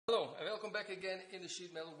welcome back again in the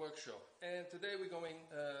sheet metal workshop. And today we're going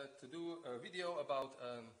to do a video about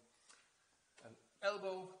an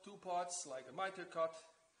elbow, two parts like a miter cut,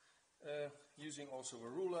 using also a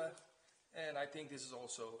ruler. And I think this is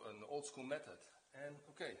also an old school method. And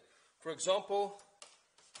okay, for example,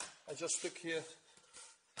 I just took here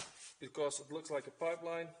because it looks like a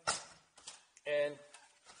pipeline, and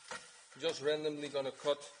just randomly gonna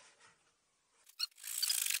cut.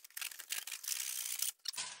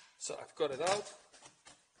 So I've cut it out.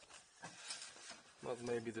 Not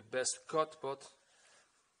maybe the best cut, but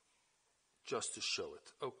just to show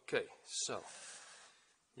it. Okay, so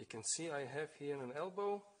you can see I have here an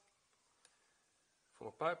elbow from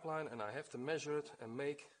a pipeline, and I have to measure it and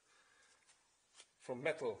make from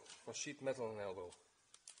metal, from sheet metal, an elbow.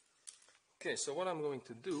 Okay, so what I'm going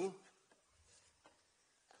to do,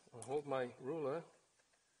 I'll hold my ruler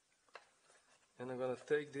and I'm going to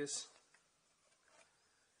take this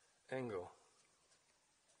angle.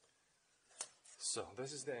 So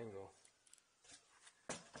this is the angle.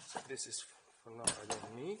 So this is for now I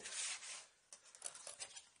don't need.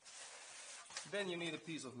 Then you need a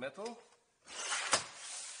piece of metal.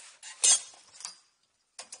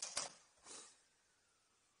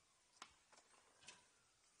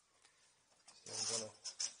 So I'm gonna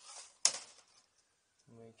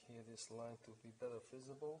make here this line to be better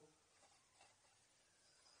visible.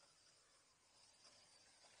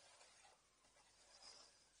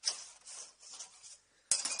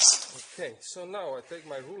 Okay, so now I take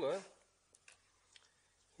my ruler,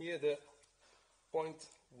 here the point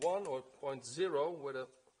 1 or point 0 where the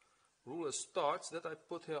ruler starts, that I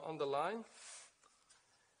put here on the line,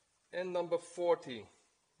 and number 40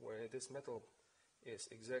 where this metal is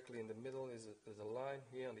exactly in the middle is a line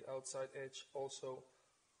here on the outside edge, also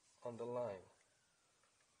on the line.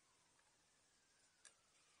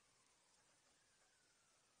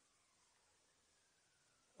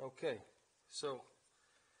 Okay, so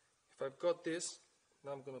if I've got this,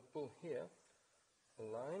 now I'm going to pull here a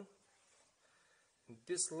line. And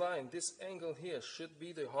this line, this angle here, should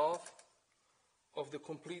be the half of the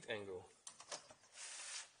complete angle.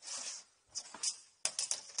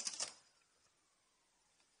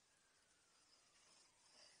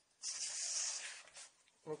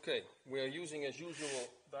 Okay, we are using as usual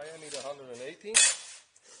diameter 180.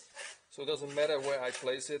 So it doesn't matter where I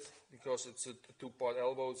place it because it's a two-part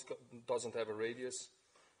elbow, it doesn't have a radius.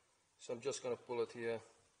 So I'm just going to pull it here,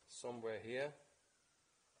 somewhere here.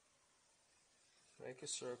 Make a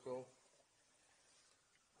circle.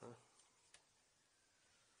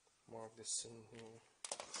 Mark this in here.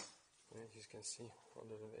 As you can see,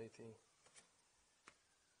 180.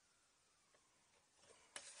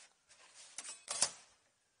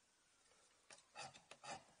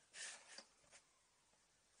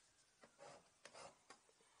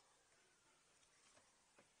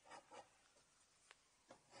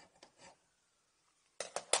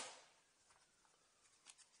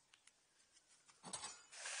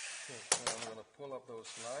 Okay, now I'm going to pull up those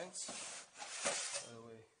lines. By the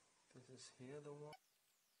way, this is here the one.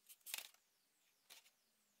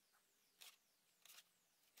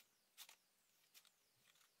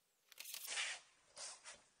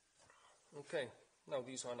 Okay, now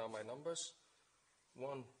these are now my numbers.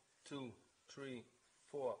 1, 2, 3,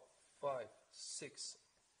 4, 5, 6,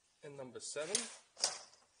 and number 7.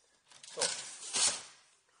 So,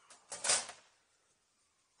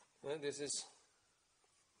 well, this is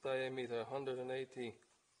diameter 180,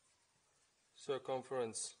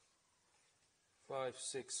 circumference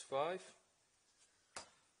 565.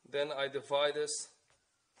 Then I divide this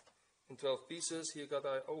in 12 pieces. Here got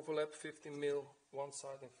I overlap 50 mil one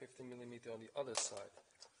side and 50 millimeter on the other side.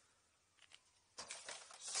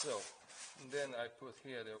 So then I put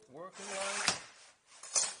here the working line.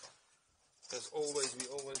 As always, we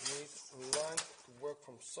always need a line to work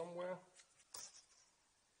from somewhere.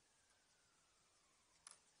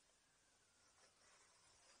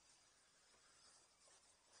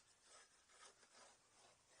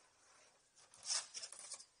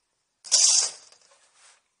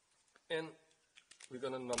 And we're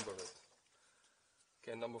going to number it.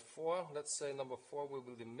 Okay, number 4, let's say number 4 will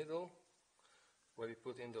be the middle, where we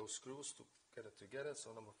put in those screws to get it together.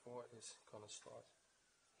 So number 4 is going to start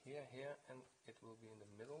here, here, and it will be in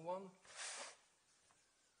the middle one.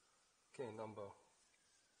 Okay, number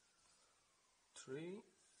 3,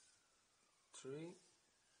 3,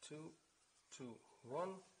 2, 2, 1,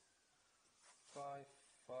 5,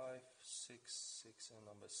 5, 6, 6, and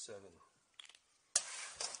number 7.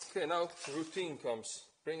 Okay, now routine comes.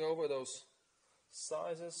 Bring over those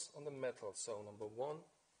sizes on the metal. So number 1,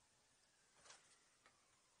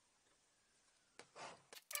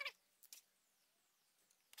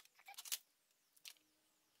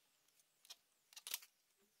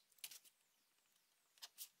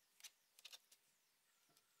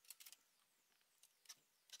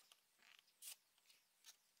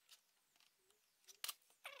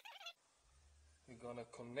 we're gonna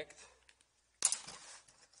connect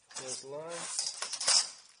those lines.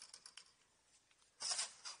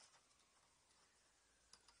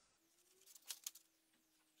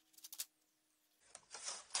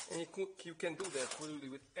 And you can do that really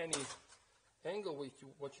with any angle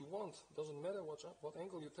what you want. Doesn't matter what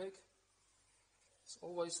angle you take. It's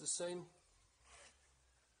always the same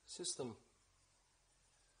system.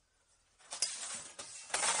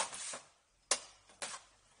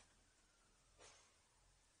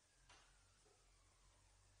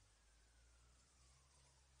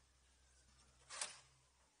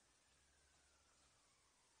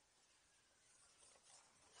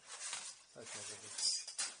 That's not good.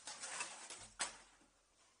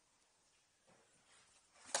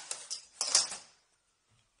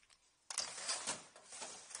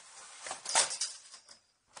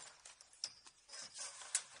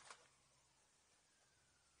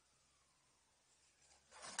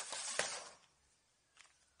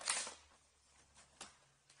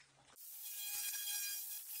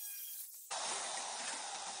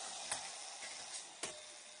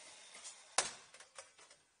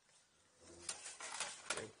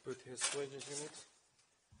 Put his wedges in it.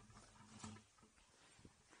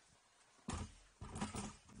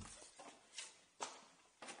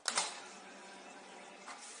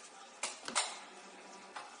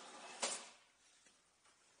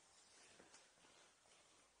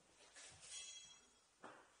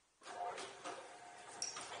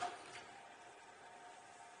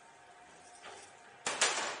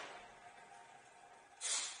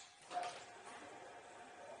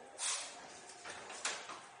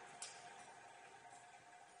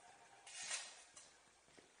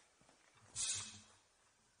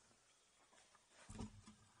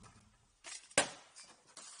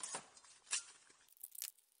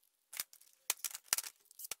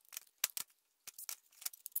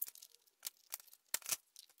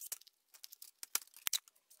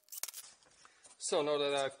 So now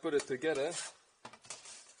that I've put it together,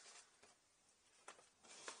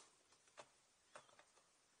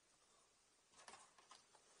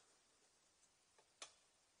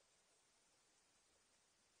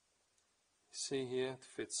 see here, it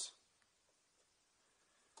fits.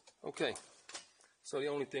 Okay, so the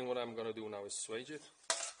only thing what I'm gonna do now is swage it.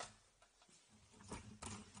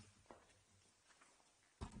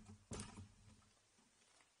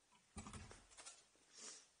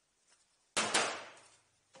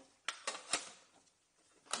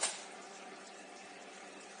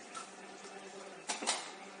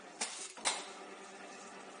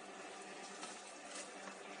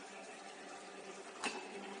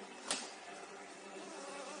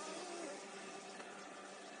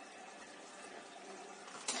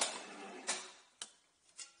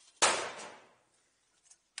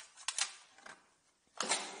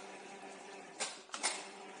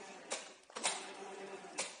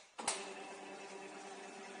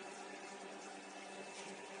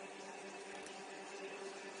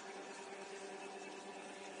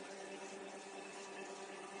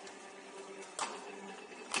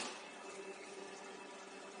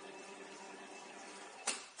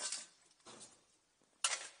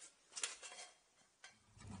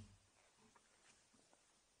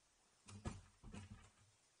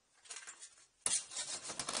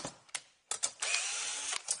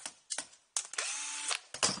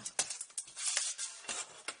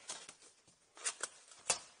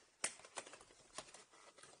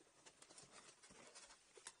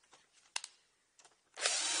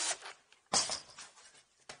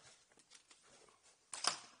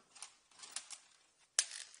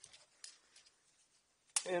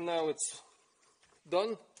 And now it's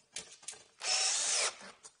done.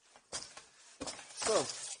 So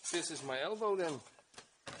this is my elbow then.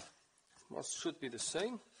 Should be the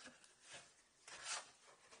same.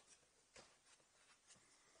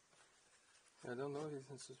 I don't know if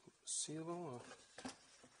this is sealable or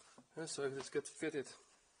yeah, so if it gets fitted,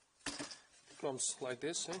 it comes like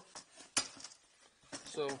this.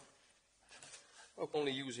 So I'm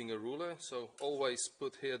only using a ruler, so always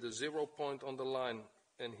put here the 0 point on the line,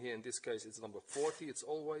 and here in this case it's number 40. It's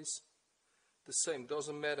always the same,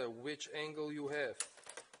 doesn't matter which angle you have,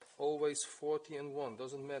 always 40 and 1,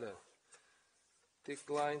 doesn't matter. Thick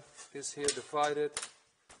line, this here divided,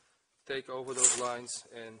 take over those lines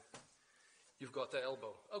and you've got the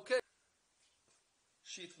elbow. Okay,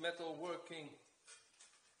 sheet metal working,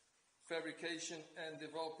 fabrication and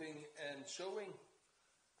developing and showing.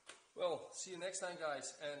 Well, see you next time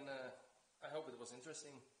guys, and I hope it was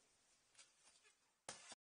interesting.